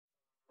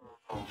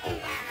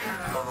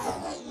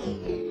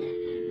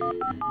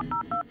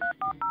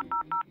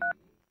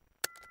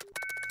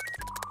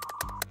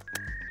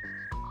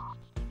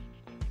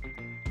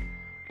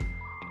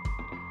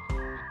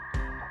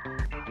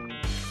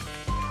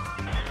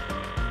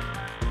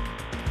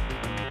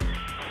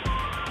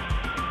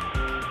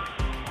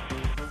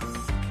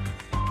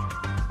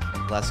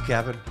Less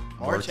Kevin,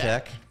 More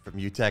tech. from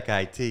UTEC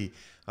IT.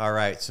 All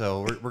right,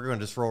 so we're going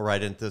to just roll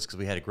right into this because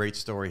we had a great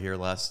story here,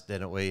 Les,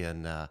 didn't we?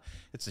 And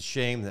it's a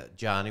shame that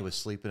Johnny was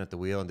sleeping at the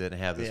wheel and didn't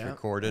have this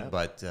recorded.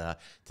 But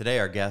today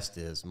our guest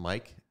is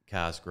Mike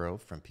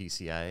Cosgrove from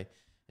PCIA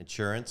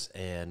Insurance.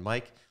 And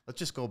Mike, let's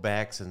just go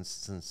back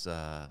since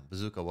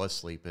Bazooka was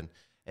sleeping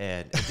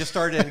and just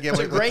started to get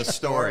it's a great the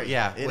story.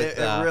 Yeah,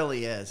 it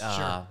really is.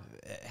 Sure.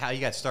 How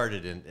you got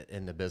started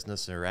in the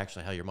business, or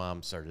actually how your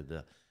mom started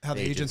the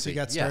agency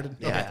got started.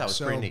 Yeah, I thought it was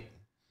pretty neat.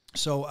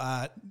 So,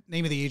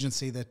 name of the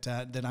agency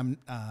that I'm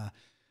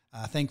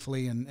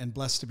thankfully and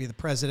blessed to be the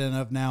president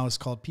of now is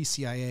called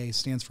PCIA.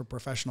 Stands for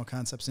Professional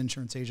Concepts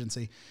Insurance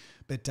Agency.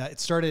 But it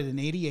started in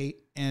 '88,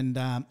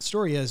 and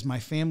story is my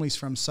family's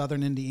from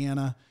Southern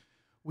Indiana.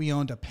 We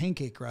owned a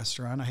pancake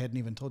restaurant. I hadn't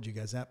even told you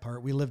guys that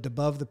part. We lived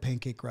above the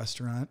pancake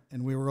restaurant,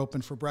 and we were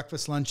open for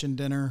breakfast, lunch, and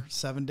dinner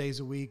 7 days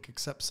a week,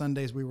 except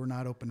Sundays we were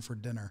not open for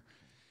dinner.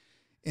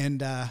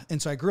 And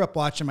so I grew up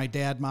watching my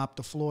dad mop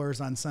the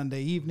floors on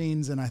Sunday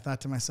evenings, and I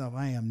thought to myself,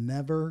 I am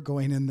never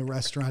going in the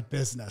restaurant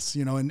business,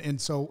 you know. And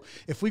so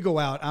if we go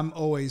out, I'm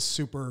always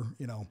super,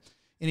 you know,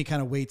 any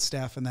kind of wait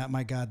staff and that,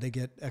 my God, they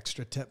get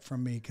extra tip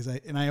from me because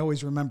I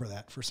always remember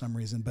that for some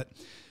reason. But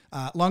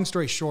long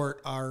story short,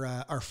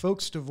 our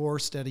folks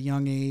divorced at a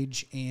young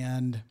age,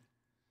 and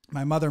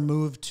my mother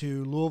moved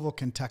to Louisville,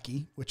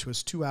 Kentucky, which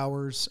was 2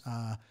 hours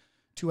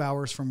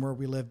from where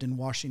we lived in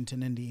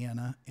Washington,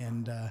 Indiana,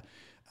 and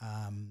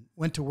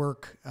went to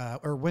work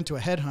or went to a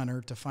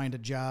headhunter to find a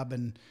job,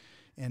 and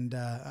in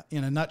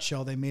a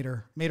nutshell, they made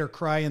her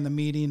cry in the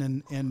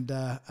meeting,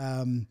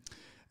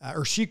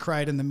 or she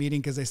cried in the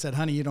meeting because they said,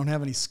 "Honey, you don't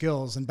have any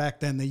skills." And back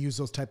then they used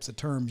those types of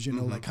terms, you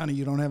know, like, "Honey,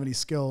 you don't have any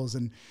skills."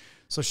 And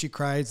so she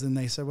cries, and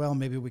they said, "Well,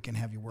 maybe we can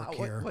have you work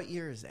here." What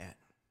year is that?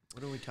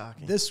 What are we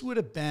talking? This would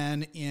have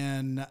been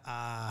in,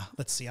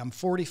 let's see, I'm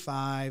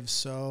 45,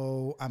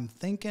 so I'm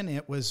thinking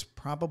it was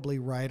probably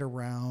right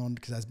around,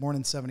 because I was born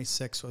in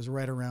 76, so it was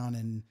right around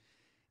in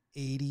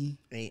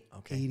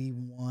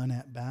 81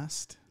 at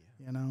best,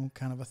 you know,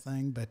 kind of a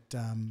thing. But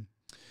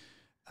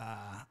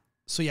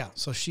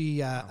so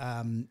she,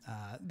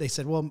 they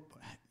said, "Well,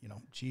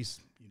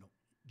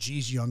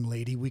 geez, young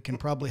lady, we can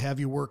probably have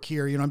you work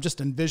here." You know, I'm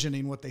just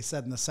envisioning what they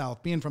said in the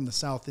South. Being from the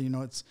South, you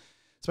know, it's,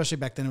 especially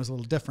back then, it was a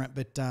little different.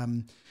 But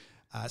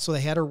so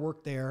they had her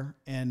work there,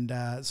 and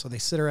so they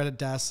sit her at a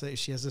desk.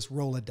 She has this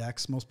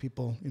Rolodex. Most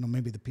people, you know,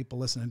 maybe the people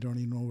listening don't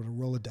even know what a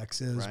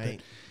Rolodex is. Right.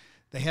 But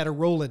they had a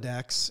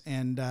Rolodex,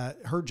 and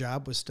her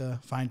job was to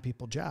find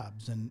people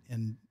jobs.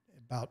 And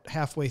about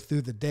halfway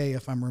through the day,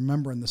 if I'm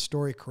remembering the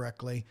story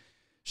correctly,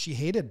 she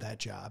hated that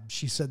job.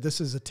 She said, "This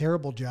is a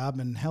terrible job,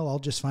 and hell, I'll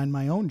just find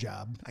my own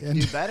job. I can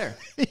do better."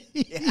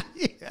 Yeah.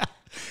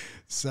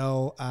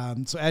 So,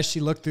 so as she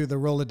looked through the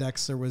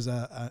Rolodex, there was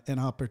an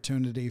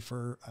opportunity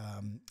for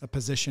a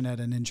position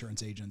at an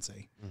insurance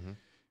agency. Mm-hmm.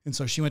 And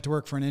so she went to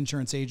work for an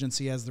insurance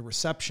agency as the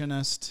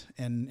receptionist,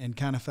 and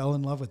kind of fell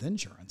in love with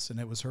insurance. And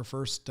it was her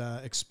first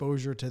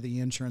exposure to the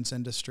insurance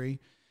industry.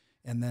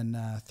 And then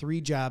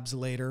 3 jobs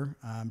later,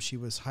 she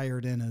was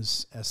hired in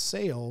as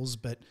sales.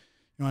 But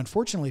you know,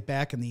 unfortunately,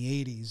 back in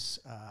the 80s,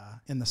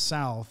 in the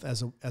South,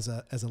 as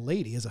a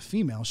lady, as a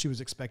female, she was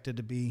expected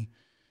to be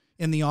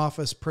in the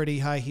office, pretty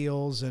high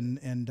heels,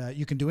 and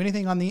you can do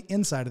anything on the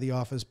inside of the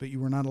office, but you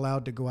were not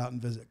allowed to go out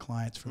and visit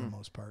clients for the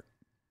most part.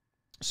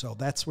 So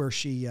that's where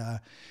she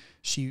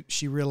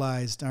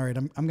realized, all right,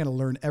 I'm going to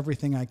learn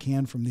everything I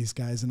can from these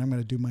guys, and I'm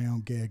going to do my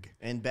own gig.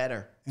 And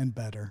better. Right.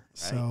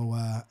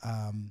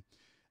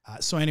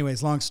 So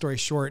anyways, long story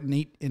short, in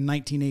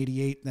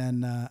 1988,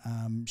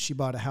 then she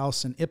bought a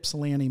house in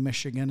Ypsilanti,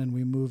 Michigan, and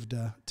we moved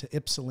to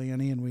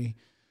Ypsilanti, and we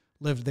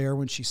lived there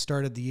when she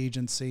started the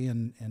agency,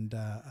 and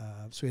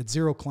so we had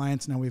 0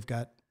 clients. Now we've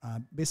got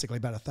basically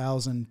about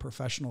 1,000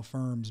 professional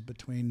firms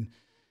between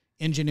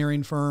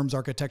engineering firms,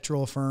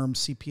 architectural firms,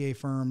 CPA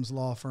firms,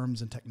 law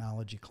firms, and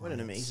technology clients. What an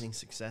amazing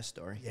success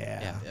story.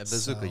 Yeah.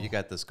 Bazooka, you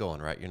got this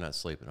going, right? You're not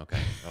sleeping. Okay.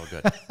 Oh,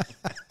 good.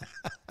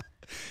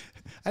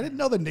 I didn't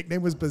know the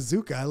nickname was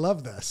Bazooka. I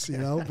love this, you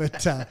know.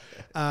 But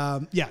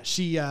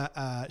she's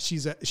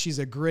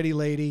a gritty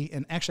lady.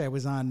 And actually, I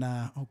was on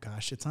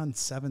it's on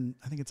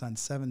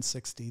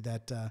 760,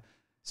 that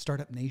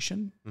Startup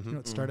Nation. Mm-hmm. You know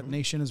what Startup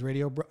Nation is,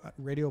 radio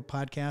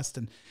podcast,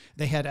 and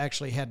they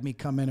had me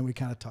come in, and we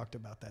kind of talked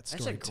about that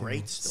story. That's a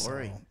great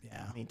story. So,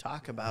 yeah, I mean,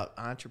 talk about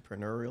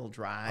entrepreneurial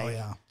drive. Oh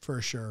yeah,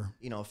 for sure.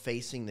 You know,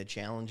 facing the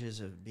challenges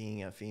of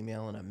being a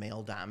female in a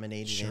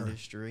male-dominated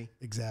industry.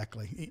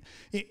 Exactly,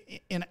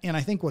 and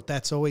I think what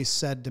that's always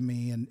said to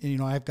me, and you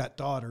know, I've got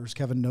daughters.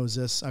 Kevin knows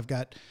this. I've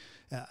got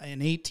an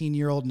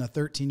 18-year-old and a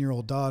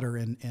 13-year-old daughter.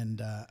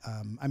 And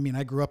I mean,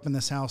 I grew up in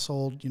this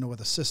household, you know,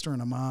 with a sister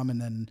and a mom,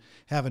 and then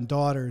having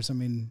daughters. I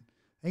mean,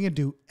 They can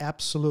do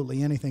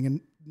absolutely anything,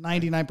 and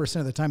 99%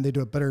 of the time they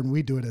do it better than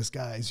we do it as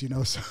guys,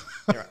 So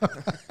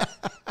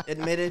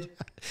Admitted.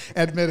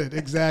 Admitted,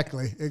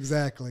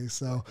 exactly.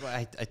 So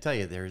well, I tell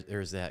you,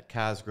 there's that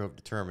Cosgrove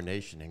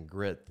determination and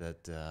grit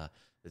that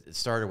it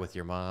started with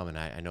your mom, and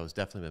I know it's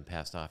definitely been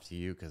passed off to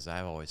you, because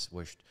I've always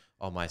wished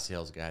all my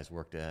sales guys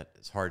worked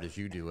as hard as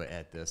you do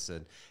at this.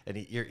 And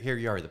here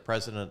you are, the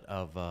president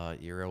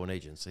of your own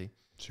agency.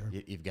 Sure.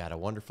 You've got a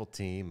wonderful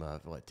team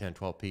of 10,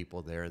 12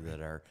 people there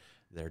that are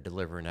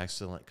delivering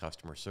excellent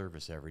customer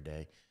service every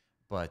day.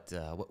 But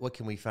what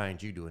can we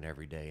find you doing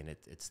every day? And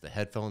it's the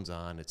headphones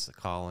on, it's the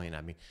calling.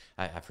 I mean,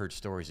 I've heard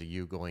stories of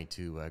you going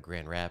to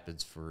Grand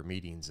Rapids for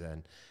meetings,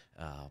 and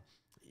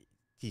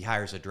he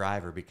hires a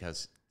driver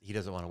because he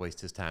doesn't want to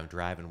waste his time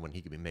driving when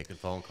he could be making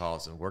phone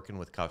calls and working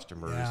with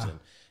customers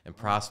and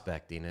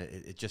prospecting.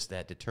 It's just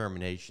that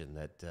determination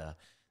that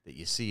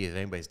you see. If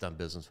anybody's done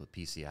business with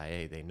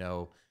PCIA, they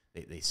know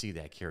they see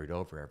that carried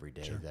over every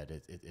day. Sure. That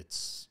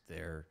it's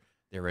their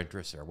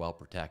interests are well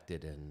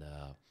protected,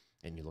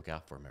 and you look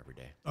out for them every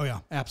day. Oh yeah,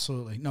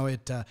 absolutely. No,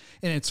 and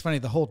it's funny,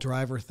 the whole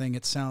driver thing.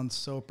 It sounds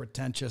so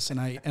pretentious, and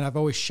I've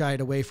always shied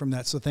away from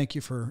that. So thank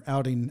you for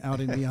outing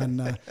me on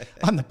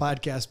the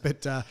podcast.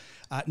 But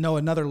no,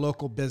 another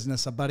local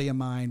business, a buddy of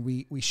mine.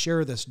 We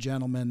share this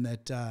gentleman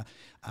that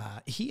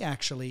he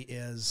actually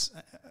is.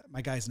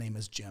 My guy's name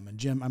is Jim, and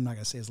Jim, I'm not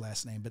going to say his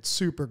last name, but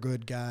super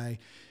good guy.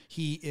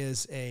 He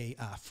is a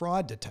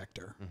fraud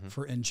detector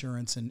for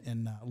insurance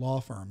and law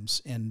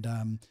firms, and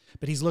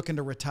but he's looking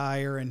to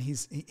retire, and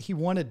he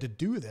wanted to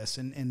do this,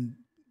 and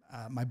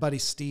my buddy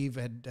Steve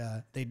had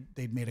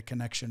they'd made a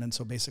connection, and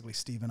so basically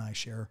Steve and I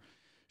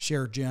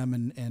share Jim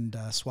and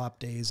swap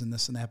days and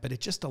this and that, but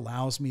it just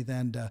allows me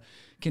then to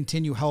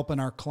continue helping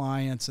our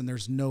clients, and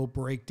there's no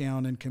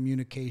breakdown in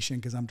communication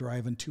because I'm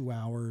driving 2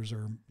 hours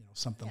or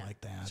something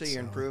like that. So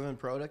you're improving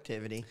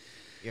productivity.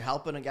 You're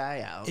helping a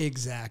guy out.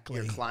 Exactly.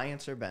 Your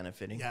clients are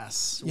benefiting.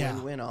 Yes. It's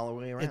win-win all the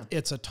way around.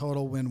 It's a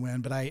total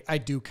win-win, but I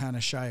do kind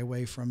of shy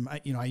away from,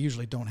 I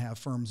usually don't have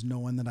firms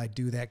knowing that I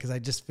do that because I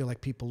just feel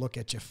like people look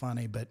at you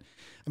funny. But,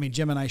 I mean,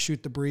 Jim and I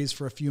shoot the breeze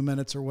for a few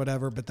minutes or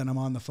whatever, but then I'm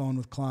on the phone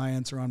with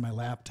clients or on my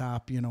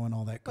laptop, and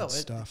all that good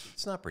stuff.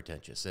 It's not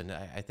pretentious, and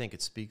I think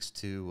it speaks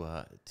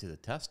to the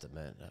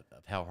testament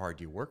of how hard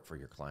you work for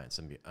your clients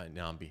and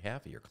on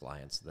behalf of your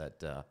clients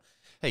that,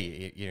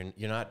 hey,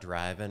 you're not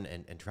driving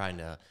and trying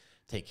to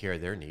take care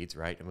of their needs,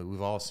 right? I mean,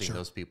 we've all seen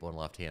those people in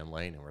left-hand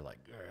lane, and we're like,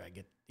 I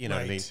get, what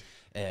I mean?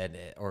 And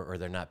or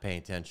they're not paying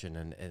attention,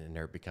 and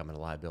they're becoming a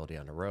liability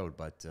on the road.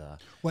 But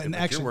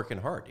actually, you're working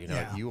hard.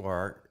 You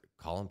are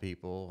calling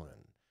people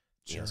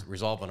and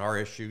resolving our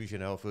issues.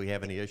 If we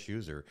have any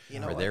issues or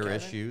their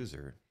issues,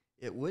 or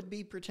it would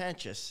be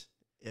pretentious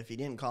if you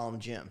didn't call him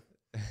Jim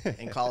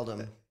and called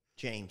him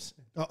James.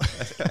 Oh.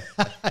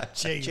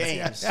 James.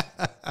 Yeah.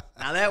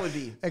 Now that would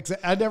be.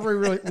 I never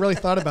really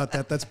thought about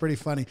that. That's pretty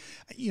funny.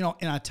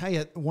 And I tell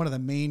you, one of the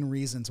main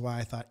reasons why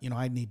I thought,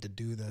 I need to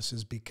do this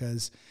is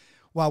because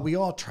while we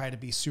all try to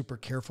be super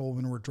careful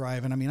when we're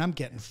driving, I mean, I'm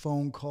getting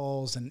phone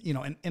calls and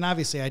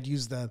obviously I'd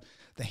use the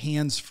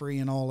hands-free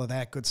and all of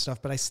that good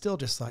stuff, but I still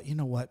just thought,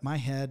 what, my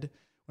head,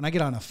 when I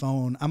get on a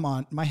phone,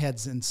 my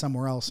head's in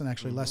somewhere else. And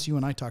actually, Les, you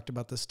and I talked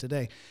about this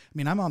today. I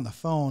mean, I'm on the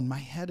phone, my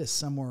head is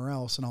somewhere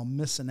else, and I'll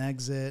miss an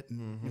exit,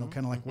 and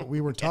kind of like what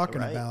we were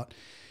talking about.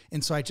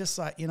 And so I just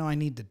thought, I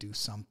need to do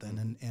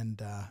something.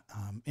 And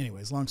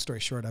anyways, long story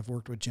short, I've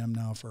worked with Jim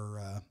now for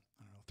I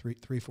don't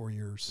know, 3-4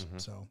 years.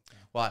 So,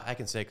 well, I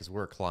can say because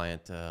we're a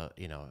client,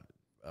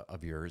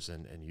 of yours,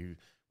 and you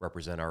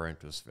represent our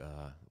interests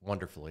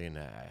wonderfully, and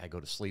I go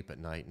to sleep at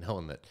night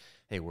knowing that,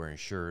 hey, we're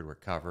insured, we're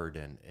covered,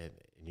 and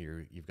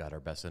you've got our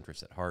best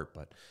interests at heart.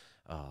 But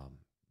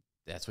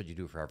that's what you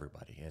do for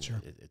everybody, and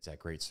it's that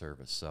great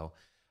service. So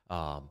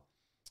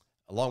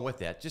along with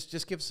that,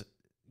 just give us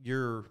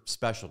your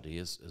specialty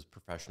is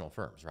professional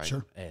firms, right?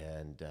 Sure.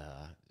 And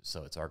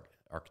so it's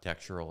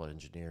architectural,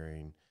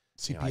 engineering,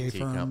 CPA IT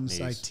firms,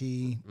 companies.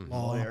 IT,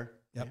 law,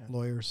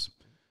 lawyers.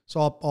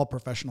 So all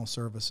professional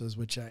services,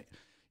 which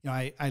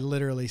I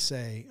literally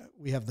say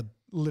we have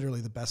literally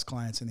the best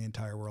clients in the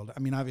entire world. I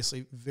mean,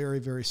 obviously very,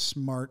 very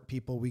smart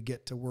people we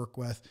get to work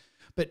with,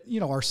 but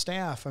our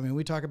staff, I mean,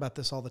 we talk about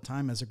this all the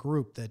time as a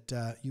group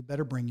that you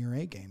better bring your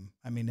A game.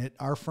 I mean,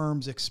 our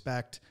firms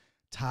expect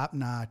top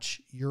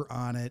notch. You're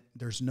on it.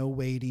 There's no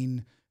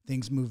waiting.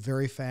 Things move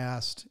very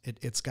fast.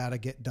 It's got to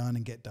get done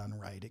and get done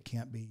right. It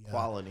can't be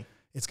quality.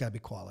 It's got to be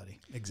quality.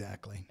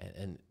 Exactly.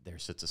 And there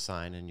sits a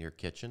sign in your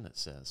kitchen that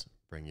says,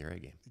 bring your A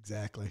game.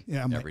 Exactly.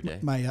 Yeah. Every day.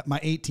 My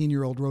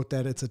 18-year-old wrote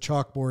that. It's a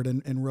chalkboard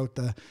and wrote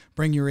the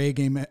bring your A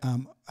game.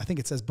 I think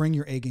it says bring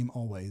your A game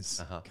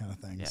always kind of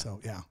thing. Yeah.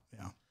 So, yeah.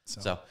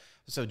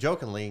 So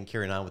jokingly and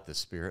carrying on with this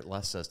spirit,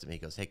 Les says to me, he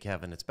goes, hey,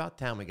 Kevin, it's about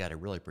time we got a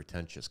really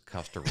pretentious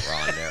customer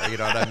on there. You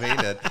know what I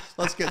mean? And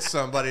let's get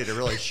somebody to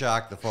really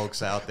shock the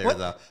folks out there,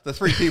 the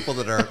 3 people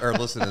that are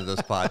listening to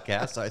this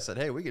podcast. So I said,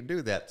 hey, we can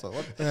do that. So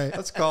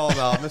let's call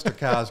Mr.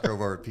 Cosgrove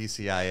over at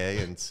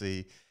PCIA and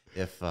see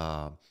if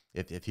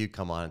if you'd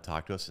come on and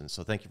talk to us. And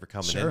so thank you for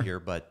coming Sure. in here.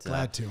 But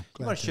Glad to. you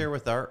want to share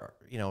with our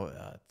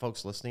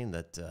folks listening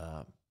that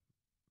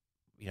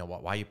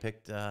why you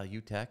picked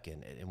UTEC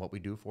and what we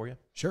do for you.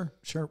 Sure.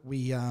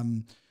 We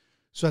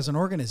so as an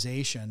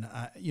organization,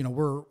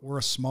 we're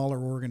a smaller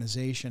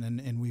organization,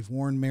 and we've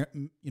worn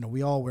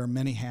we all wear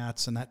many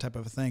hats and that type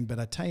of a thing. But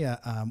I tell you,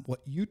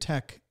 what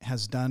UTEC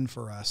has done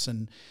for us,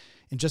 and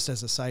just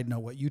as a side note,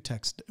 what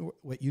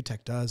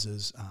UTEC does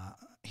is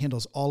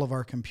handles all of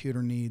our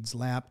computer needs,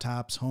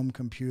 laptops, home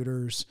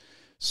computers,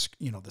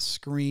 the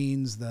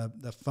screens,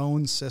 the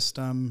phone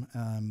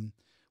system.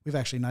 We've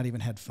actually not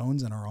even had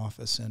phones in our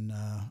office, and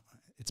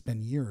it's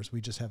been years.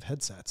 We just have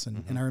headsets.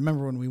 And I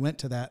remember when we went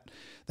to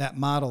that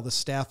model, the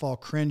staff all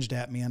cringed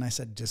at me, and I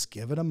said, just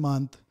give it a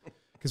month,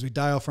 because we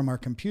dial from our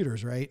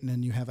computers, right? And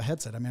then you have a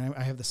headset. I mean,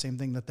 I have the same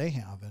thing that they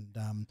have,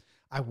 and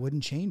I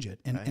wouldn't change it.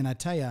 And and I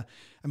tell you,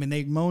 I mean,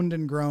 they moaned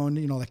and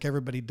groaned, like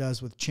everybody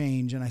does with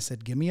change. And I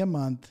said, give me a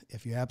month.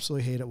 If you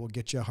absolutely hate it, we'll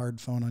get you a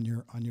hard phone on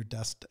your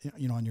desk,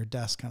 on your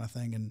desk kind of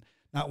thing. And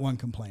not one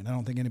complaint. I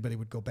don't think anybody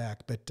would go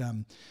back. But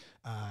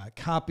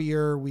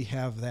copier, we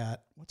have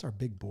that. What's our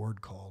big board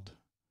called?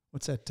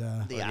 What's that? The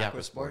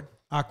Aquasport.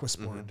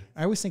 Aquasport.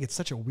 I always think it's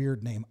such a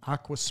weird name,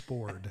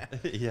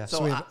 Aquasport. Yeah.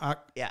 So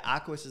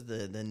Aquas is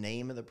the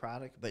name of the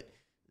product, but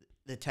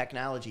the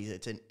technology,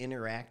 it's an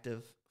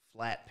interactive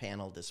flat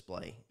panel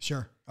display.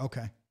 Sure.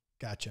 Okay.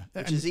 Gotcha.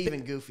 Which is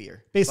even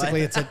goofier.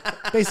 Basically,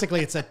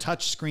 it's a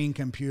touch screen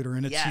computer,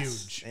 and it's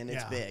huge. And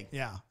it's big.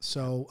 Yeah.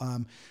 So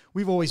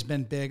we've always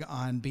been big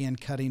on being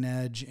cutting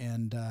edge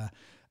and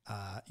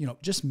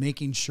just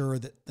making sure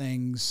that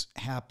things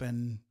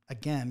happen.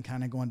 Again,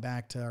 kind of going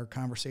back to our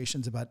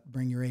conversations about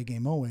bring your A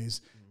game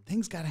always.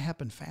 Things got to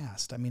happen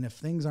fast. I mean, if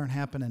things aren't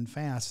happening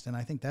fast, and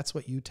I think that's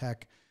what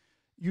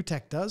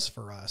UTEC does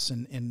for us.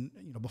 And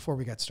before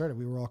we got started,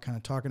 we were all kind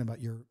of talking about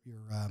your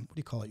what do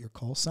you call it? Your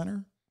call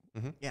center.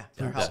 Mm-hmm. Yeah,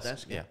 our help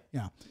desk.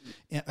 Yeah,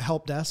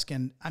 help desk.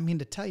 And I mean,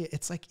 to tell you,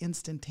 it's like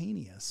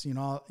instantaneous.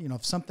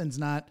 If something's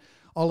not,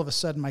 all of a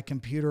sudden my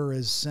computer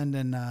is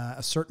sending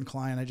a certain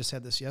client. I just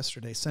had this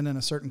yesterday, sending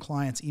a certain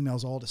client's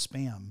emails all to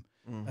spam,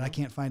 and I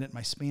can't find it in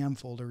my spam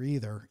folder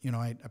either.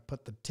 I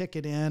put the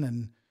ticket in,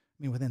 and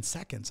I mean, within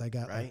seconds I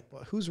got like,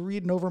 well, who's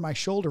reading over my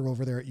shoulder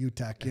over there at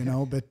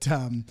UTEC? But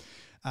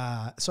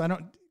so I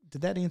don't.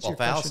 Did that answer your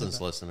question? Well, if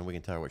Allison's listening, we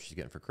can tell her what she's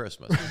getting for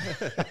Christmas.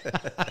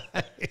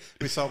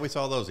 we saw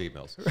those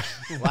emails.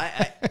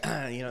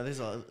 Well, there's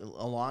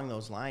along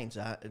those lines.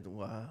 I don't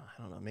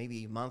know,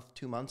 maybe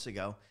 2 months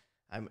ago,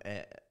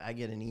 I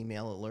get an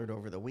email alert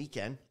over the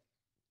weekend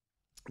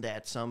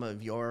that some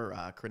of your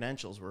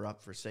credentials were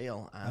up for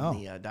sale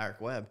on the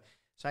dark web.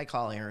 So I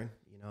call Aaron.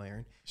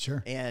 Aaron.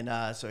 Sure.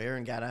 And so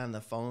Aaron got on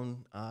the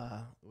phone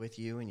with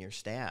you and your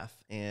staff,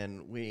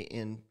 and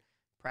in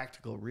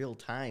practical real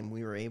time,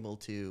 we were able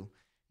to,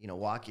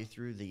 walk you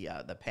through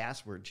the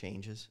password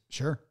changes.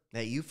 Sure.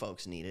 That you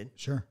folks needed.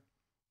 Sure.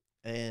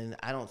 And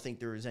I don't think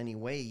there was any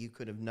way you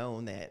could have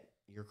known that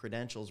your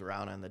credentials were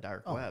out on the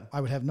dark web.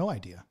 I would have no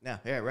idea.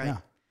 Yeah, right.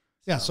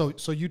 Yeah. So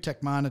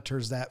UTEC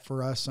monitors that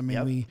for us. I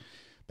mean, we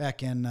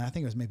back in I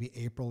think it was maybe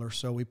April or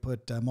so, we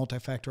put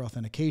multi-factor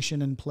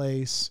authentication in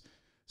place.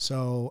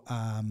 So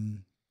I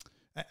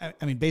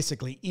mean,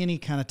 basically any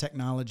kind of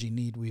technology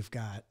need we've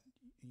got,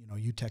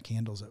 UTEC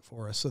handles it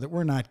for us, so that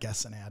we're not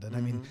guessing at it. I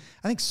mean,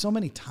 I think so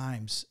many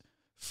times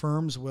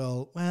firms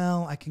will,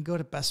 I can go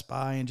to Best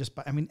Buy and just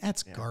buy. I mean,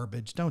 that's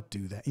garbage. Don't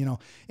do that.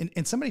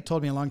 And somebody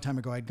told me a long time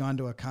ago, I'd gone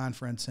to a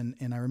conference,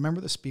 and I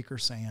remember the speaker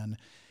saying,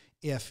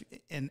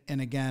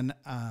 again,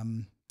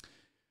 I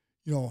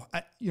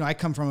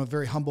come from a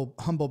very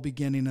humble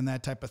beginning and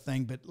that type of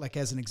thing. But like,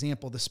 as an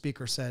example, the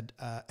speaker said,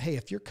 hey,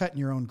 if you're cutting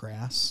your own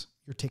grass,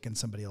 you're taking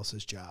somebody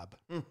else's job.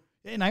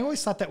 And I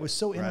always thought that was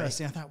so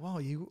interesting. Right. I thought,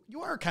 well, you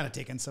are kind of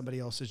taking somebody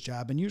else's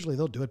job, and usually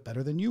they'll do it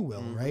better than you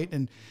will, right?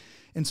 And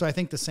so I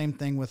think the same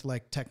thing with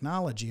like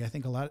technology. I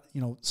think a lot,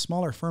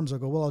 smaller firms will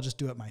go, well, I'll just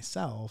do it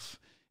myself,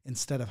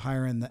 instead of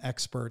hiring the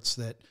experts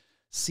that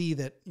see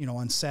that,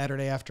 on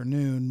Saturday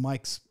afternoon,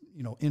 Mike's,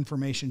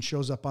 information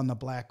shows up on the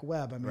black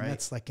web. I mean,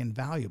 that's like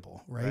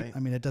invaluable, right? I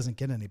mean, it doesn't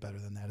get any better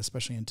than that,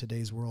 especially in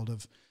today's world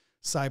of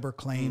cyber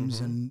claims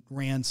and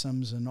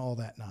ransoms and all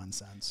that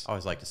nonsense. I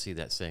always like to see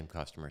that same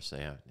customer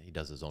say he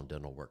does his own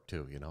dental work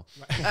too,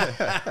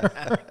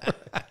 Right.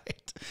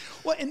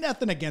 Well, and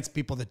nothing against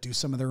people that do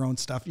some of their own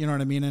stuff, you know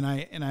what I mean? And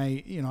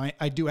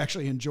I do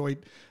actually enjoy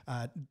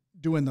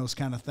doing those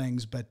kind of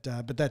things, but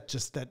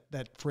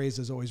that phrase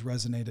has always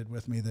resonated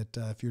with me, that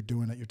if you're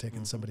doing it, you're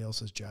taking somebody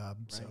else's job.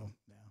 Right. So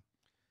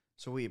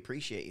So we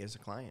appreciate you as a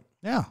client.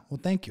 Yeah. Well,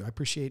 thank you. I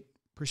appreciate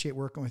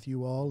working with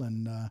you all.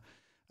 And,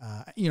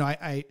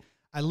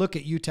 I look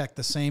at UTEC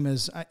the same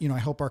as, I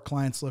hope our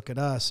clients look at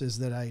us, is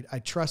that I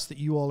trust that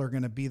you all are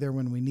going to be there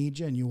when we need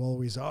you, and you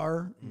always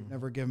are. You've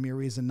never given me a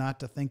reason not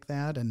to think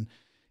that, and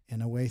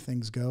away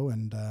things go,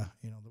 and,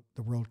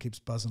 the world keeps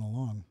buzzing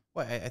along.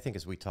 Well, I think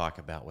as we talk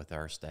about with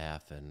our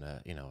staff and,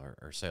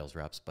 our sales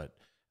reps, but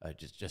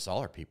just all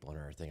our people and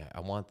everything, I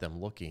want them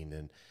looking,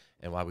 and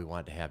why we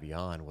wanted to have you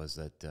on was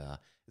that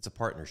it's a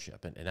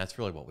partnership, and that's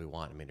really what we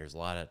want. I mean, there's a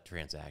lot of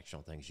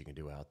transactional things you can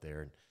do out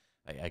there, and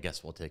I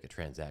guess we'll take a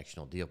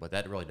transactional deal, but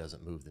that really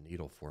doesn't move the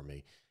needle for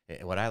me.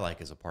 And what I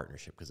like is a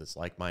partnership, because it's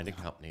like-minded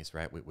companies,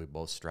 right? We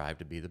both strive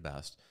to be the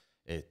best.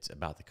 It's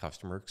about the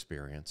customer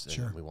experience,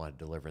 and we want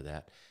to deliver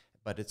that.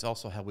 But it's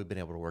also how we've been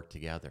able to work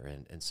together.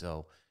 And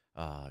so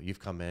you've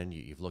come in,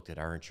 you've looked at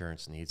our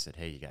insurance needs, said,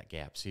 hey, you got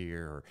gaps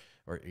here,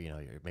 or you know,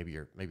 maybe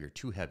you're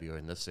too heavy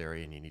in this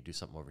area and you need to do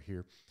something over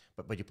here.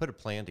 But you put a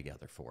plan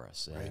together for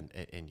us,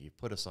 and you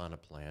put us on a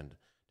plan to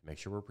make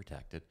sure we're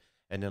protected.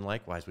 And then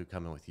likewise, we've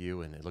come in with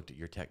you and looked at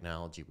your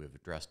technology. We've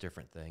addressed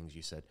different things.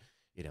 You said,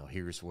 you know,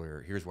 here's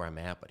where I'm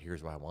at, but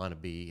here's where I want to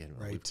be, and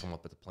we've come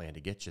up with a plan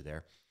to get you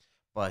there.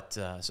 But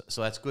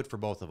so that's good for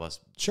both of us,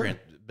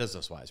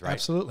 business-wise, right?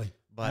 Absolutely.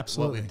 But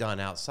what we've done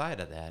outside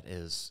of that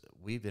is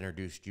we've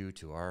introduced you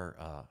to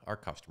our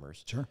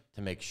customers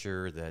to make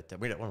sure that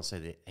we don't want to say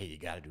that, hey, you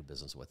got to do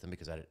business with them,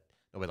 because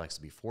nobody likes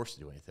to be forced to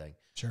do anything.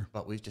 Sure.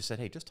 But we've just said,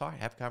 hey, just talk,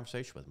 have a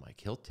conversation with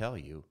Mike. He'll tell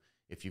you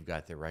if you've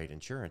got the right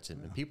insurance,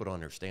 and people don't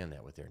understand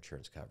that with their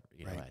insurance cover.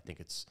 You know, I think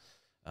it's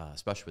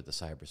especially with the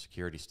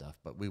cybersecurity stuff.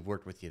 But we've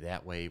worked with you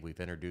that way. We've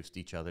introduced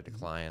each other to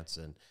clients,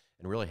 and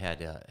really had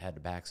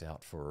the backs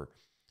out for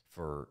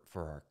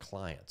our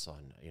clients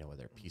on, you know,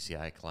 whether a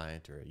PCIA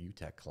client or a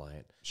UTEC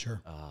client.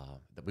 Sure.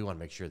 That we want to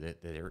make sure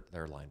that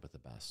they're aligned with the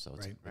best. So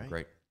it's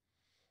great.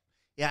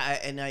 Yeah,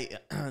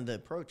 and the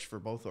approach for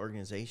both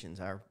organizations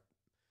are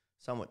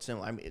somewhat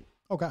similar. I mean,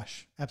 oh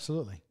gosh,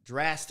 absolutely.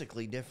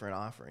 Drastically different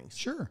offerings.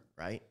 Sure.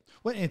 Right.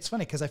 Well, it's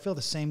funny because I feel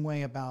the same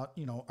way about,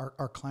 you know,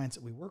 our clients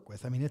that we work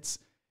with. I mean, it's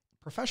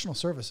professional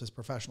service is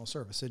professional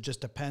service. It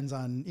just depends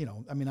on, you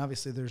know, I mean,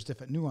 obviously there's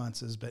different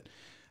nuances, but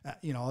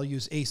you know, I'll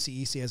use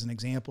ACEC as an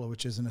example,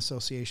 which is an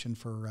association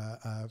for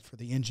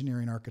the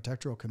engineering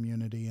architectural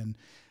community. And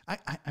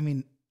I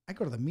mean, I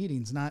go to the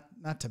meetings not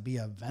to be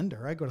a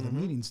vendor. I go to the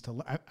meetings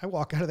I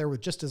walk out of there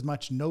with just as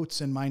much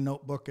notes in my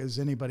notebook as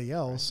anybody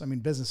else. Right. I mean,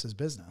 business is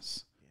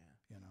business.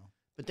 Yeah. You know.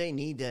 But they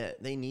need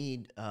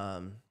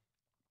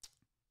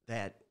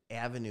that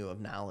avenue of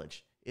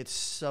knowledge. It's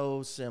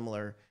so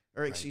similar,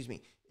 or excuse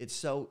me, it's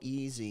so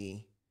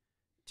easy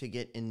to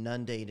get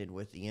inundated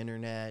with the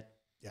internet.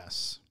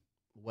 Yes.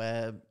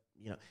 Web,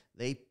 you know,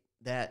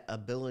 that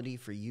ability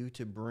for you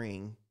to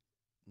bring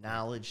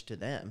knowledge to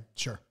them.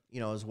 Sure. You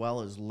know, as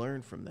well as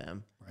learn from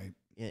them. Right.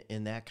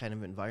 In that kind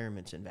of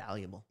environment's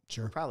invaluable.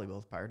 Sure. For probably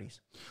both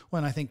parties. Well,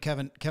 and I think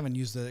Kevin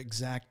used the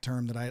exact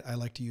term that I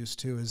like to use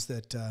too, is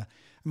that, I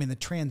mean, the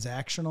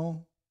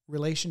transactional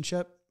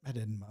relationship, that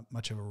isn't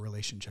much of a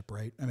relationship,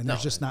 right? I mean,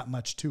 there's just not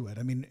much to it.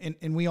 I mean,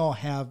 and we all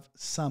have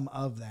some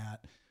of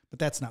that, but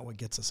that's not what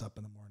gets us up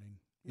in the morning.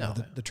 You know,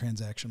 the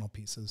transactional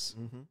pieces.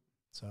 Mm-hmm.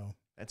 So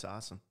that's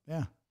awesome.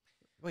 Yeah.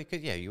 Well,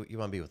 you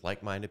want to be with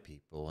like-minded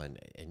people, and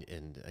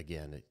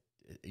again,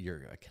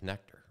 you're a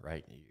connector,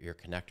 right? You're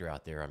a connector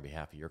out there on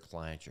behalf of your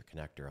clients. You're a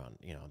connector on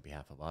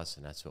behalf of us,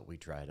 and that's what we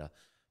try to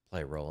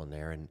play a role in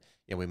there. And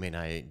you know, we may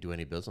not do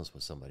any business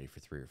with somebody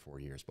for 3 or 4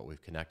 years, but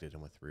we've connected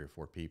them with 3 or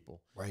 4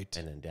 people, right?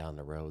 And then down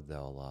the road,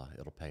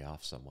 it'll pay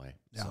off some way.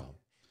 Yeah.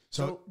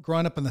 So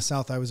growing up in the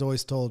South, I was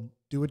always told,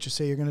 do what you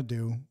say you're going to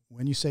do.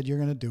 When you said you're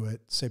going to do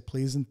it, say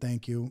please and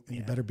thank you, and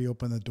you better be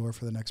opening the door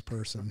for the next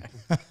person.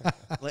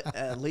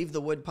 Leave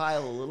the wood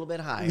pile a little bit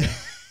higher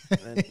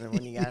than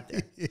when you got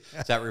there. Yeah.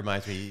 So that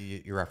reminds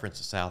me, you referenced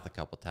the South a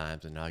couple of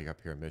times, and now you're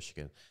up here in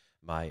Michigan.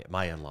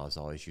 My in-laws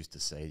always used to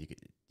say,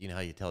 you know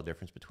how you tell the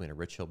difference between a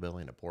rich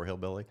hillbilly and a poor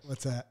hillbilly?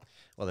 What's that?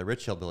 Well, the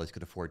rich hillbillies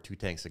could afford 2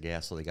 tanks of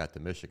gas, so they got to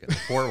Michigan. The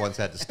poor ones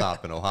had to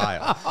stop in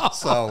Ohio.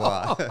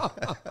 So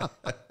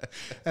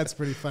that's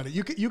pretty funny.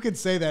 You could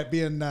say that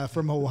being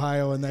from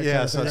Ohio and that.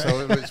 Yeah. Kind of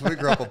thing, right? So we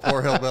grew up a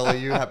poor hillbilly.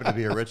 You happen to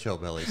be a rich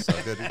hillbilly. So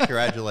good.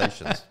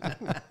 Congratulations.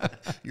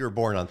 You were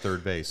born on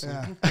third base.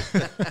 Yeah.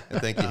 I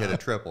think you hit a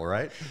triple,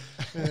 right?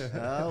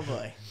 Oh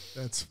boy,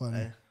 that's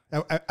funny.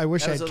 I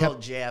wish I had kept a little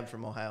jab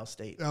from Ohio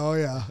State. Oh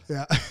yeah.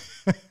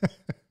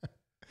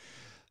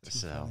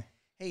 So,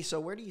 hey, so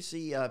where do you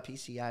see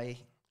PCIA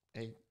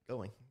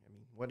going? I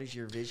mean, what is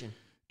your vision?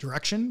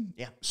 Direction?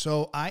 Yeah.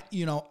 So I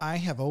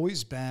have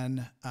always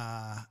been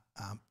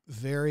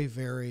very,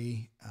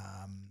 very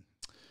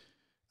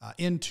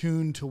in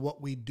tune to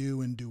what we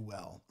do and do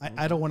well.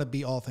 I don't want to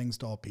be all things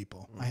to all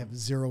people. I have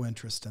zero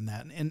interest in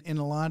that. And in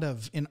a lot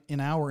of, in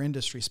our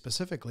industry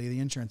specifically, the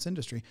insurance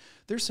industry,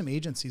 there's some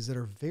agencies that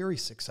are very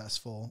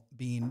successful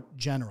being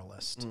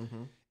generalist.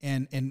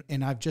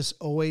 And I've just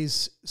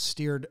always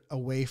steered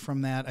away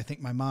from that. I think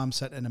my mom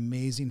set an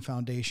amazing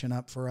foundation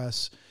up for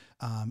us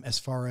as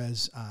far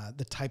as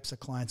the types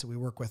of clients that we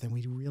work with, and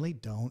we really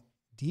don't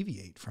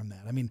deviate from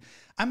that. I mean,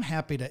 I'm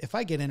happy to, if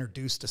I get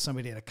introduced to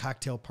somebody at a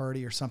cocktail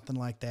party or something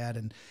like that,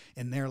 and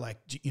they're like,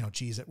 you know,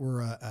 geez, that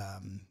we're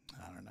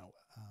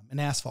an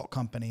asphalt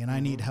company and I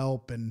need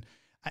help, and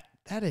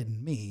that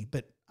isn't me,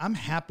 but I'm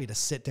happy to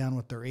sit down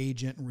with their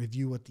agent and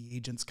review what the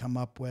agents come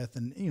up with.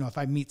 And, if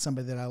I meet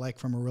somebody that I like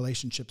from a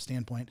relationship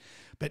standpoint,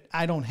 but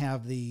I don't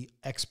have the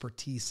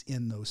expertise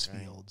in those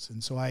fields.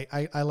 And so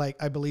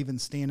I believe in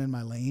staying in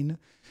my lane.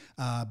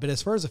 But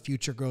as far as the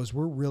future goes,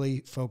 we're really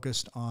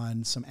focused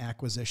on some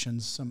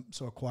acquisitions,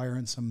 so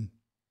acquiring some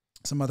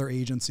other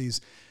agencies,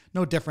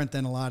 no different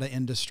than a lot of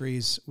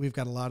industries. We've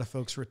got a lot of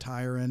folks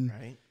retiring.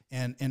 Right.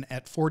 And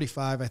at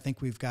 45, I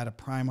think we've got a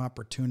prime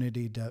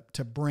opportunity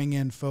to bring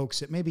in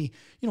folks that maybe,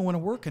 want to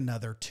work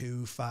another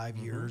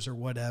 2-5 years or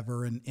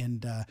whatever,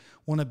 and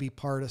want to be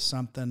part of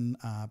something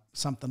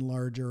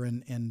larger.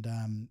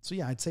 So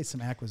yeah, I'd say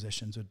some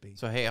acquisitions would be.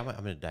 So, hey, I'm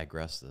going to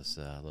digress this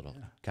little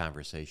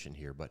conversation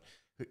here, but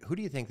who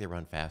do you think they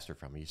run faster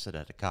from? You said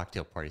at a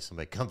cocktail party,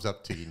 somebody comes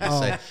up to you and you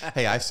say,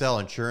 hey, I sell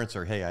insurance,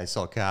 or hey, I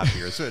sell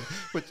coffee. Or so,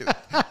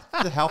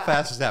 how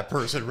fast does that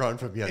person run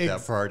from you at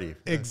that party?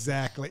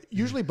 Exactly.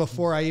 Usually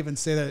before I even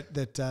say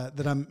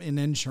that I'm in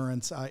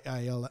insurance,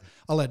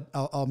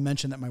 I'll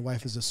mention that my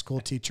wife is a school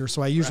teacher.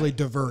 So I usually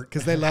divert,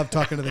 because they love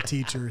talking to the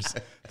teachers.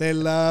 They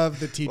love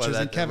the teachers.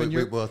 Well, and Kevin,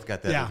 we both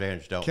got that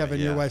advantage, don't Kevin,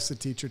 we? your wife's a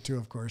teacher too,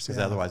 of course.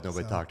 Because otherwise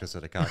nobody talked to us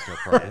at a cocktail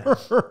party.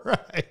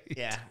 Right.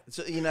 Yeah.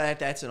 So,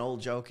 that's an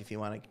old joke. If you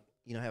want to,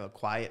 have a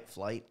quiet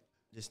flight,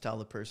 just tell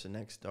the person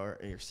next door,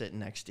 or you're sitting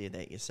next to you,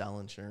 that you sell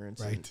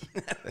insurance. Right.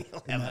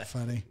 Isn't that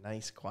funny?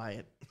 Nice,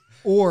 quiet.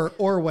 Or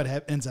what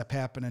ends up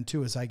happening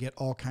too is I get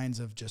all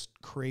kinds of just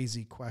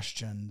crazy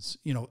questions,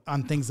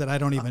 on things that I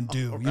don't even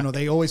do. Right.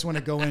 They always want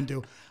to go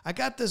into, I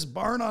got this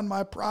barn on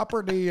my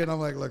property, and I'm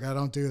like, look, I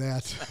don't do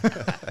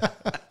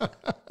that.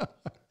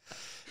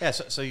 Yeah.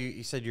 So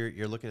you said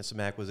you're looking at some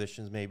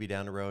acquisitions maybe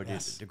down the road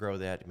Yes. to grow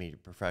that. I mean,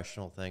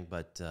 professional thing,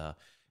 but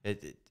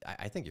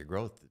I think your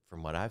growth,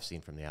 from what I've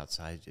seen from the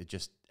outside, it's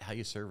just how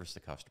you service the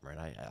customer.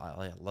 And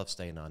I love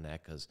staying on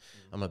that, because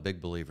I'm a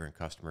big believer in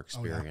customer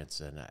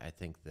experience. And I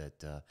think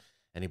that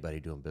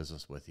anybody doing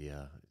business with you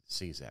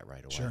sees that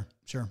right away.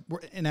 Sure.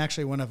 And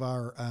actually, one of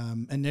our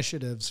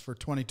initiatives for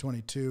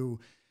 2022,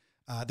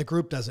 the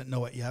group doesn't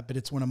know it yet, but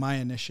it's one of my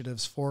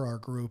initiatives for our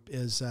group,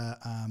 is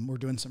we're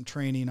doing some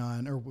training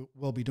on, or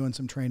we'll be doing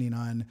some training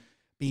on,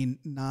 being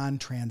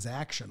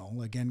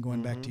non-transactional. Again,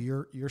 going back to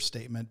your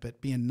statement,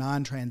 but being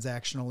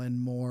non-transactional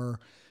and more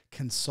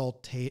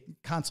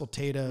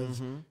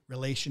consultative,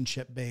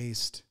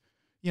 relationship-based.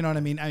 You know what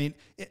I mean?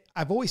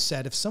 I've always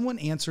said, if someone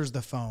answers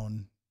the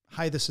phone,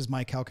 hi, this is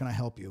Mike, how can I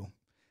help you?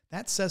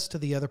 That says to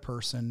the other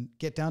person,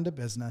 get down to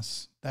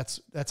business. That's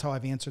how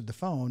I've answered the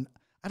phone.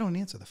 I don't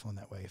answer the phone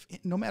that way.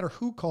 No matter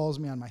who calls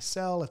me on my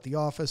cell, at the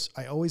office,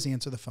 I always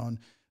answer the phone,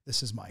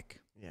 this is Mike.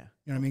 Yeah. You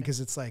know what I mean?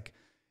 Because it's like,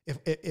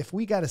 if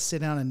we got to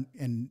sit down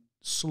and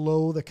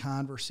slow the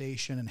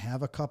conversation and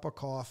have a cup of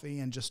coffee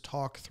and just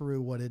talk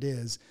through what it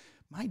is,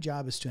 my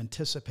job is to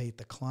anticipate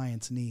the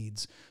client's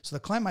needs. So the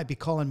client might be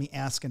calling me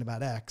asking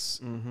about X,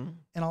 and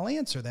I'll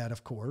answer that,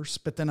 of course.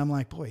 But then I'm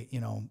like, boy,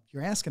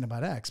 you're asking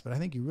about X, but I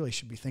think you really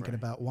should be thinking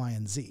about Y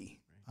and Z.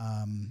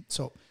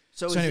 So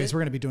anyways,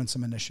 we're going to be doing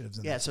some initiatives.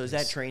 So is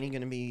that training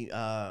going to be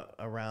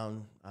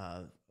around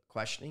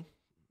questioning?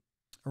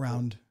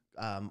 Around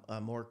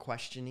more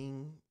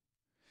questioning?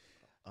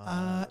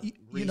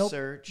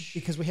 Research,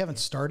 because we haven't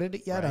started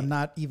it yet. Right. I'm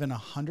not even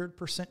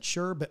 100%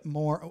 sure, but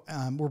more,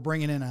 we're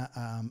bringing in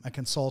a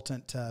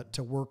consultant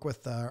to work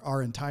with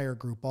our entire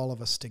group, all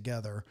of us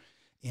together,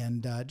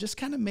 and just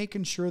kind of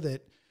making sure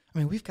that,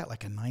 we've got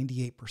like a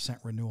 98%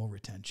 renewal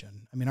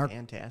retention.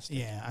 Fantastic.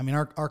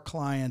 Yeah. Our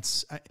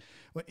clients,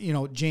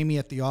 Jamie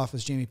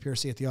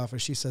Piercy at the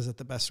office, she says it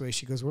the best way.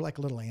 She goes, we're like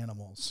little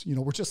animals,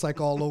 we're just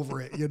like all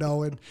over it,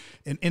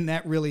 and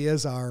that really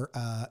is our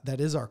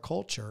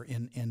culture.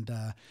 And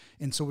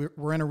so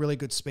we're in a really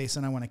good space,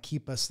 and I want to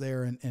keep us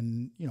there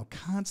and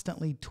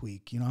constantly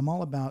tweak. I'm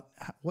all about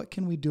what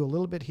can we do a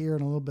little bit here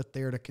and a little bit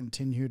there to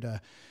continue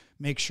to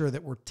make sure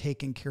that we're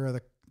taking care of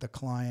the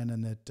client,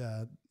 and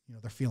that,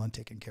 they're feeling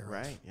taken care of.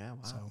 Right. Yeah. Wow.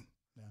 So,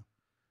 yeah.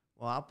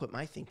 Well, I'll put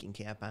my thinking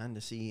cap on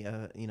to see,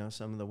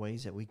 some of the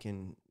ways that we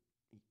can,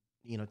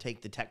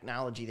 take the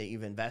technology that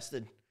you've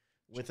invested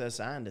with us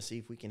on to see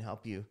if we can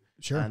help you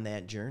on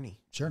that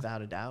journey. Sure.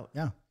 Without a doubt.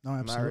 Yeah. No,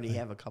 absolutely. I already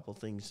have a couple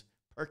things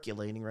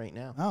percolating right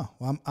now. Oh,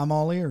 well, I'm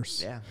all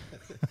ears. Yeah.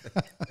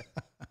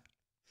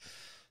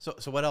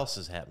 So what else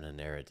is happening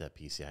there at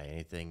PCIA?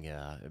 Anything?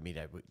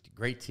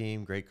 Great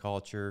team, great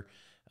culture.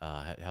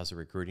 How's the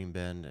recruiting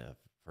been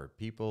for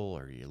people?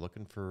 Are you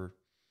looking for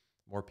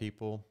more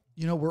people?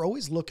 We're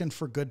always looking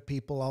for good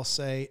people. I'll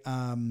say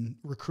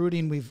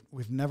recruiting.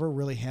 We've never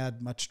really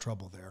had much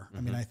trouble there.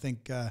 I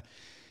think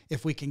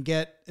if we can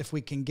get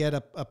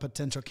a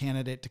potential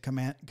candidate to come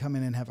in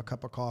and have a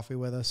cup of coffee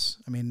with us.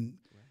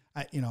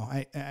 I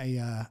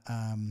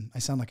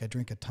sound like I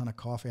drink a ton of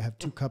coffee. I have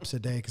 2 cups a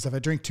day, because if I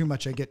drink too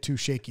much, I get too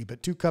shaky.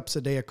 But 2 cups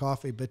a day of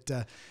coffee. But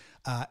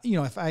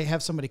if I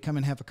have somebody come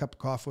and have a cup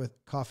of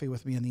coffee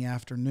with me in the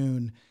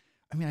afternoon,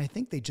 I mean, I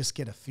think they just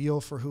get a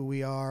feel for who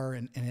we are,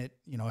 and it,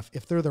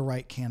 if they're the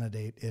right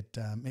candidate, it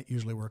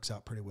usually works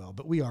out pretty well.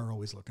 But we are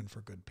always looking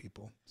for good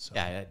people. So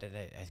yeah,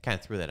 I kind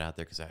of threw that out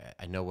there because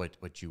I know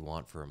what you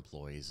want for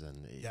employees,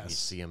 and you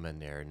see them in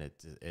there, and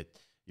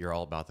you're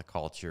all about the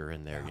culture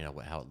in there,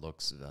 how it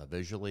looks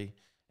visually,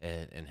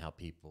 and how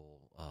people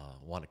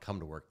want to come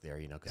to work there,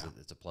 because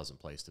it's a pleasant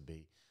place to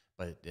be.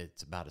 But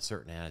it's about a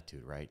certain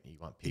attitude, right? You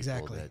want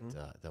people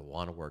that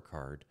want to work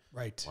hard,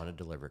 right? Want to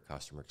deliver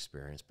customer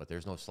experience, but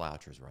there's no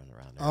slouchers running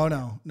around there. Oh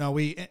no,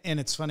 and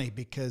it's funny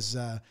because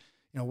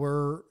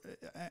we're,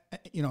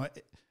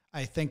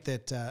 I think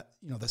that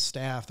the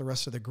staff, the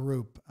rest of the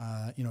group,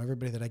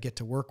 everybody that I get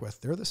to work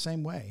with, they're the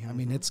same way. I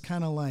mean, it's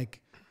kind of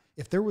like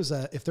if there was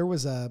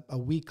a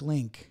weak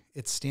link,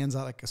 it stands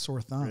out like a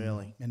sore thumb.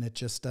 Really, and it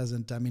just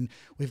doesn't. I mean,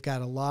 we've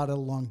got a lot of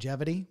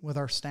longevity with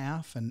our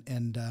staff,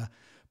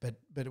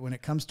 But when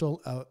it comes to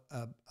a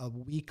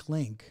weak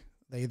link,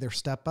 they either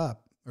step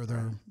up or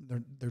they're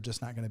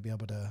just not going to be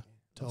able to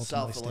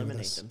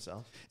self-eliminate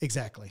themselves.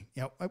 Exactly.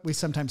 Yeah, we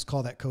sometimes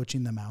call that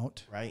coaching them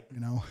out. Right.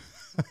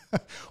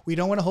 We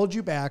don't want to hold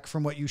you back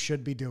from what you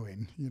should be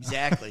doing.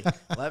 Exactly.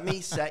 Let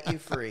me set you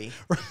free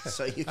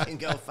so you can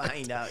go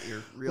find out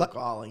your real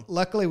calling.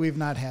 Luckily, we've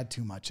not had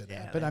too much of that.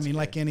 Yeah, but I mean,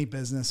 like any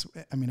business,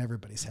 I mean,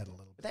 everybody's had a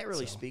little bit. That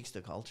really speaks to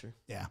culture.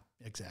 Yeah,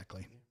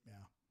 exactly.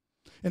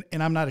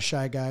 And I'm not a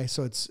shy guy,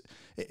 so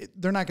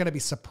they're not going to be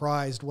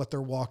surprised what they're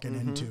walking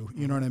into.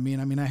 You know what I mean?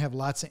 I mean, I have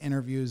lots of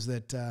interviews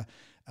that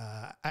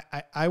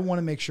I want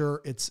to make sure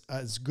it's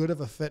as good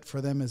of a fit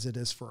for them as it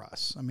is for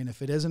us. I mean,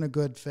 if it isn't a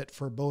good fit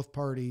for both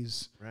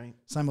parties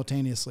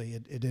simultaneously,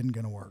 it isn't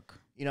going to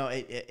work. We all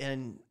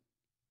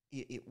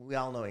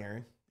know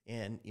Aaron,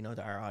 and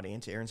to our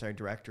audience, Aaron's our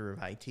director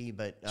of IT,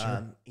 but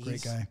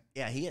great guy.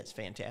 Yeah, he is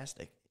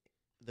fantastic.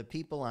 The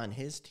people on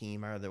his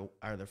team are the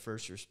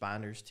first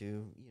responders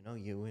to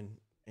you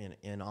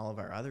and all of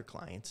our other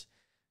clients,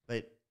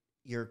 but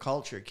your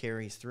culture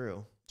carries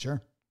through.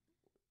 Sure.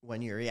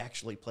 When you're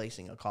actually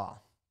placing a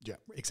call. Yeah,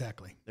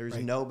 exactly. There's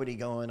nobody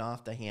going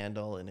off the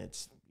handle, and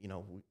it's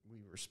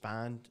we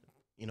respond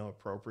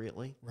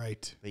appropriately.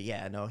 Right. But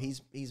yeah, no,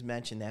 he's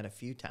mentioned that a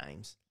few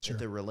times. Sure. That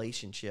the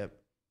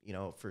relationship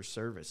for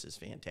service is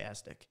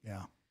fantastic.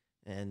 Yeah.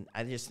 And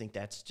I just think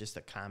that's just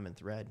a common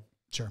thread.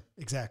 Sure,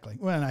 exactly.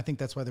 Well, and I think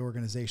that's why the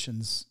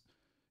organizations,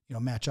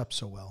 match up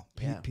so well.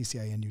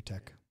 PCIA and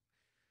UTEC.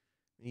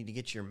 We need to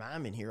get your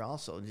mom in here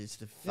also, just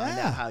to find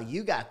out how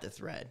you got the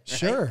thread. Right?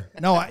 Sure.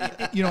 No,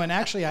 and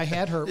actually, I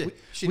had her.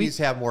 She needs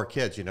to have more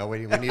kids. We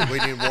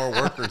need more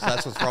workers.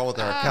 That's what's wrong with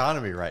our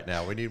economy right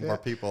now. We need more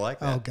people like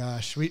that. Oh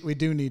gosh, we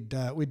do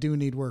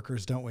need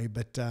workers, don't we?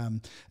 But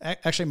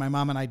actually, my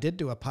mom and I did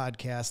do a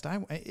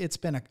podcast. It's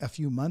been a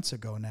few months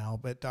ago now,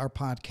 but our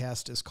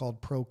podcast is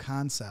called Pro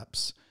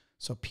Concepts.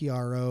 So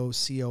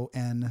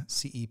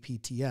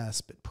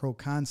PROCONCEPTS, but Pro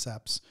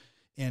Concepts.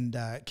 And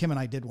Kim and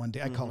I did one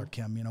day. I call her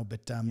Kim,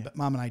 but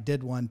Mom and I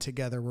did one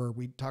together where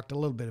we talked a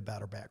little bit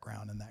about her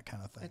background and that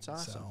kind of thing. That's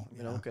awesome.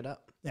 So, look it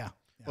up. Yeah.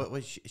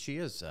 Well, she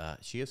is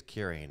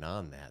carrying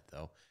on that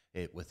though.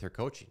 With her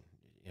coaching.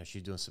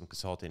 She's doing some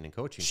consulting and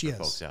coaching for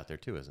folks out there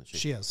too, isn't she?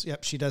 She is.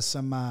 Yep. She does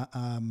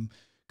some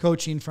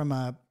coaching from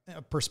a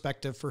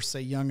perspective for,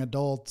 say, young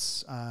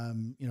adults,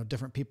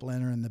 different people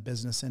entering the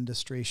business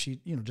industry. She,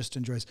 just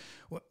enjoys.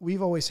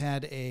 We've always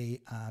had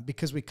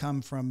because we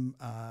come from,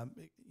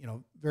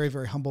 very,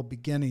 very humble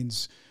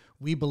beginnings.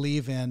 We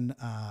believe in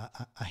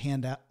a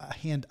hand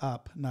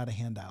up, not a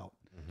handout.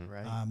 Mm-hmm.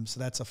 Right. So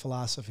that's a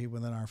philosophy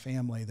within our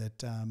family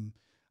that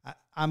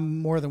I'm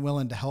more than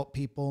willing to help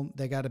people.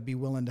 They got to be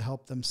willing to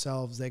help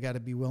themselves. They got to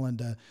be willing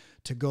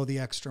to go the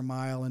extra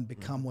mile and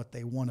become what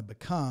they want to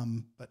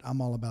become. But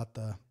I'm all about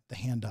the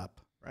hand up.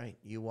 Right.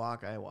 You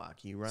walk, I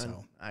walk. You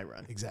run, I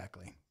run.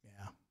 Exactly.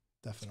 Yeah,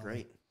 definitely.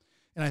 That's great.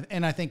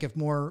 And I think if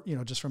more,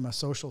 just from a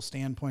social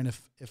standpoint,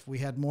 if we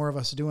had more of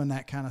us doing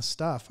that kind of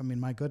stuff, I mean,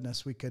 my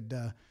goodness, we could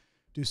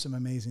do some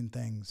amazing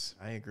things.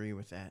 I agree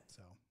with that.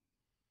 So.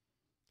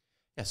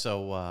 Yeah.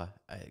 So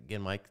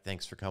again, Mike,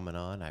 thanks for coming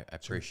on. I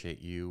appreciate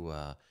you,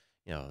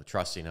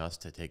 trusting us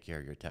to take care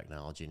of your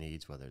technology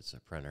needs, whether it's a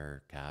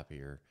printer,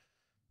 copier,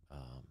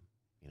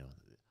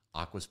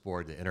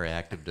 Aquasport, the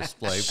interactive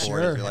display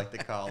board, as we like to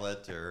call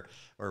it, or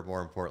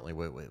more importantly,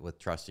 with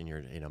trusting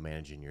your,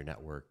 managing your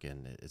network.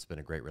 And it's been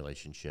a great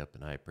relationship,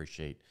 and I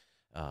appreciate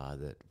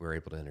that we're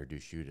able to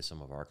introduce you to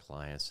some of our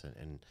clients,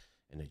 and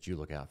that you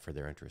look out for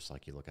their interests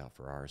like you look out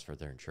for ours for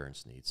their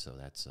insurance needs. So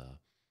that's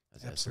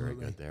very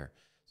good there.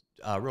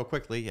 Real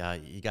quickly,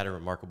 you got a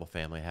remarkable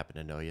family. I happen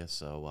to know you.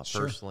 So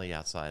personally,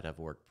 outside of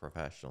work,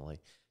 professionally,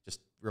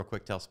 just real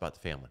quick, tell us about the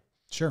family.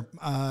 Sure.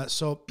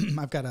 So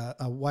I've got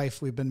a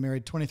wife. We've been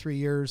married 23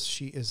 years.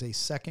 She is a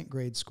second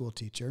grade school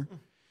teacher.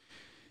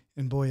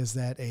 And boy, is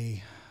that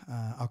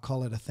I'll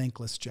call it a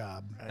thankless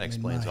job. That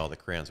explains all the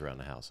crayons around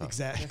the house. Huh?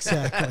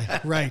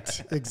 Exactly.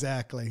 Right.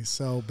 Exactly.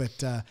 So,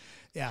 but a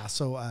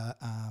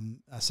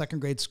second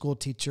grade school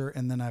teacher.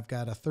 And then I've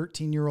got a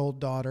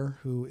 13-year-old daughter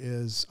who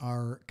is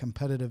our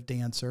competitive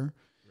dancer.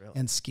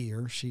 and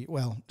skier.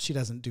 She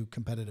doesn't do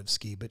competitive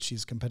ski, but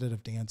she's a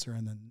competitive dancer,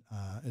 and then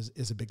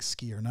is a big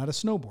skier. Not a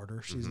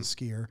snowboarder. She's a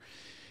skier.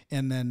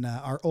 And then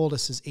our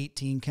oldest is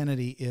 18.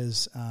 Kennedy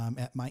is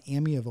at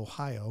Miami of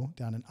Ohio,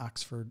 down in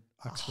Oxford,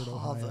 Ohio.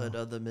 Harvard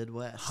of the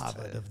Midwest.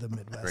 Harvard of the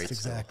Midwest, Great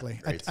exactly.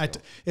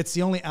 school. It's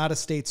the only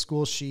out-of-state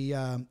school she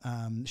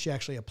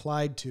actually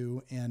applied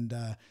to, and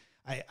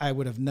I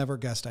would have never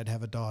guessed I'd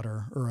have a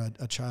daughter or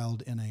a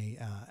child in a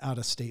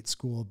out-of-state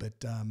school.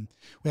 But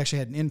we actually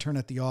had an intern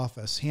at the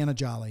office, Hannah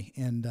Jolly,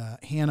 and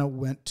Hannah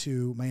went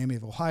to Miami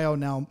of Ohio.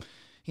 Now,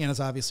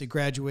 Hannah's obviously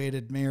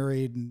graduated,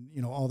 married,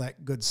 and all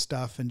that good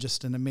stuff, and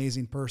just an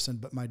amazing person.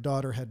 But my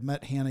daughter had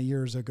met Hannah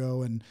years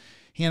ago, and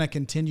Hannah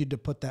continued to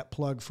put that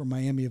plug for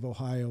Miami of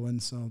Ohio,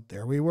 and so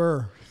there we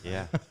were.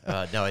 Yeah,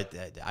 no,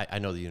 I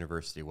know the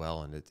university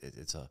well, and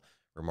it's a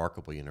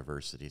remarkable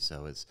university.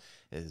 So is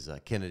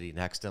Kennedy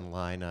next in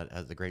line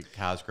as the great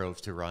Cosgroves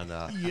to run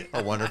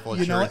a wonderful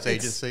insurance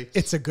agency?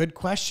 It's a good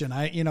question.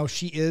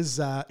 She is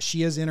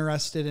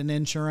interested in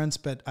insurance,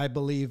 but I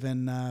believe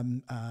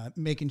in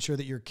making sure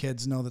that your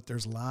kids know that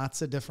there's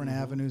lots of different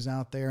avenues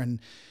out there. And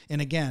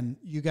again,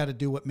 you got to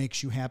do what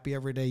makes you happy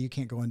every day. You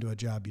can't go into a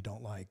job you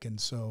don't like. And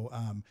so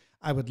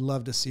I would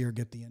love to see her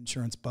get the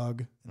insurance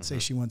bug and say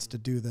she wants to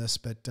do this,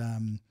 but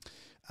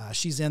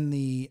she's in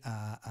the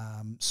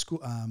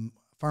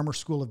Farmer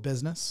School of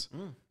Business,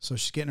 so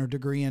she's getting her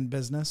degree in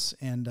business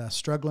and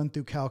struggling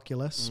through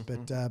calculus,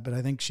 but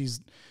I think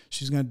she's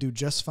going to do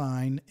just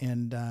fine.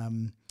 And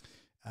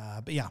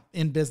but yeah,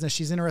 in business,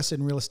 she's interested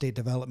in real estate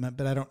development,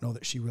 but I don't know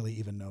that she really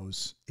even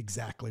knows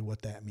exactly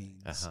what that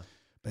means.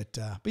 But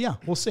yeah,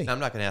 we'll see. Now, I'm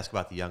not going to ask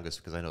about the youngest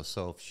because I know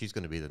she's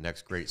going to be the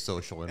next great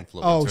social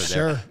influencer. Oh,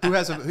 sure.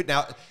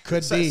 Now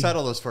could be.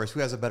 Settle this first.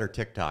 Who has a better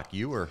TikTok,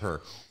 you or her?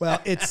 Well,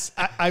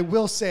 I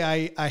will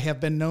say I have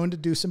been known to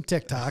do some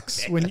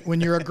TikToks. When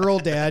you're a girl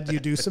dad, you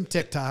do some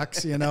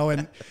TikToks,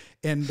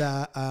 and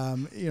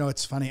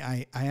it's funny.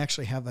 I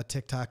actually have a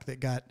TikTok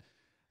that got,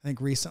 I think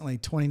recently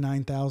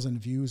 29,000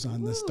 views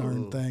on this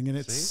darn thing. And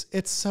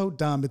it's so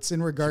dumb. It's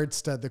in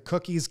regards to the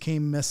cookies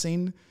came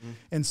missing.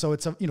 And so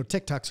it's,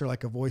 TikToks are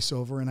like a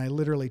voiceover. And I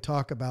literally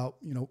talk about,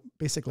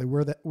 basically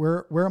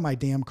where are my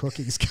damn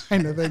cookies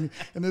kind of thing.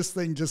 And this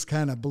thing just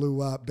kind of blew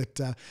up.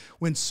 But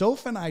when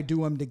Soph and I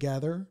do them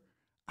together,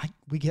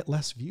 we get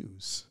less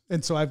views.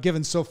 And so I've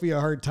given Sophie a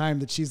hard time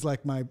that she's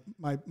like my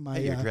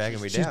hey, you're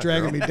dragging me she's down,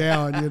 dragging me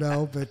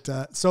down,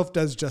 but Soph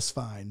does just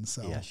fine.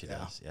 So yeah, she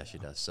does. Yeah, she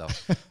does. So,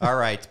 all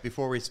right,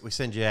 before we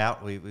send you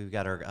out, we've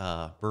got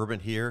our bourbon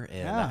here,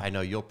 and I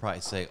know you'll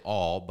probably say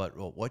all, but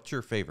what's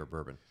your favorite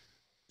bourbon?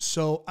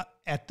 So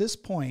at this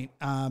point,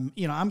 I'm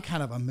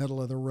kind of a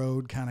middle of the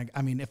road kind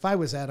of. If I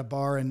was at a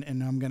bar and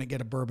I'm going to get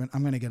a bourbon,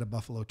 I'm going to get a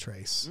Buffalo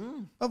Trace.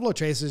 Buffalo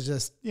Trace is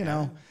just,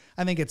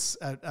 I think it's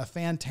a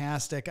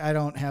fantastic. I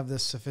don't have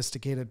this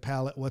sophisticated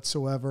palate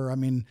whatsoever.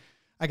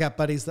 I got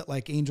buddies that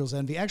like Angel's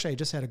Envy. Actually, I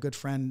just had a good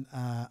friend,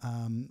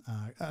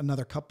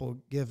 another couple,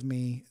 give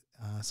me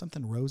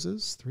something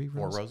roses, 3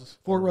 roses, 4 roses,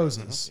 4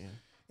 roses. Yeah.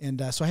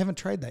 And so I haven't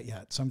tried that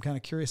yet. So I'm kind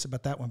of curious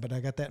about that one, but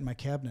I got that in my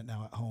cabinet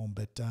now at home.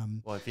 But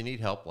well, if you need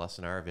help, Les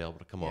and I are available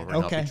to come over and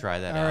help you try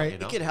that out. Right.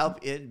 It could help.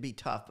 It'd be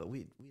tough, but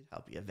we'd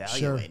help you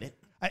evaluate it.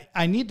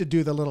 I need to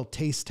do the little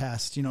taste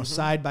test,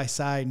 side by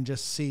side and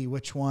just see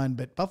which one.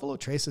 But Buffalo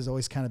Trace has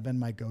always kind of been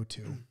my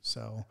go-to.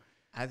 So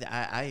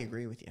I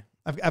agree with you.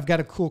 I've got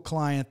a cool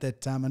client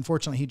that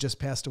unfortunately he just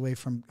passed away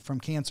from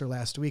cancer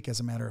last week, as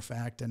a matter of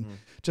fact, and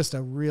just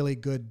a really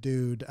good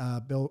dude,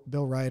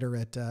 Bill Ryder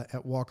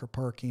at Walker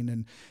Parking.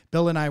 And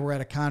Bill and I were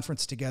at a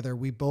conference together.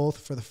 We both,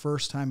 for the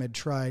first time, had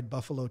tried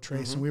Buffalo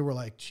Trace, and we were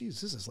like,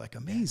 "Geez, this is like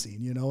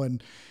amazing,"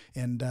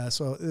 And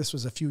so this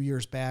was a few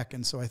years back,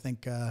 and so I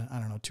think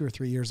 2 or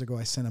 3 years ago,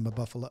 I sent him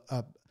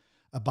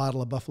a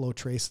bottle of Buffalo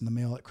Trace in the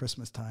mail at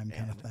Christmas time,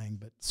 kind of thing.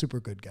 But super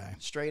good guy.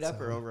 Straight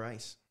up or over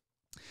ice?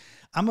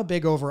 I'm a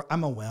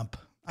wimp.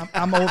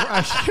 I'm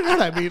over. You know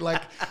what I mean?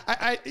 Like,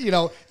 you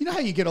know how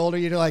you get older,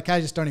 you're like,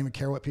 I just don't even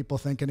care what people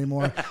think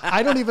anymore.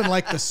 I don't even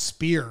like the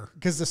spear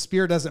because the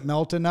spear doesn't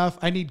melt enough.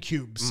 I need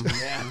cubes.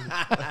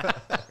 Yeah.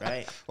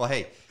 Right. Well,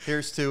 hey,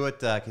 here's to it.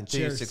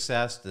 Continued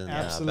success and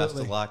best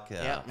of luck.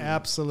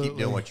 Absolutely. Keep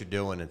doing what you're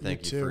doing, and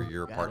thank you for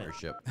your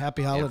partnership.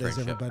 Happy holidays,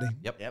 everybody.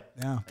 Yep.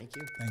 Yeah. Thank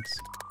you. Thanks.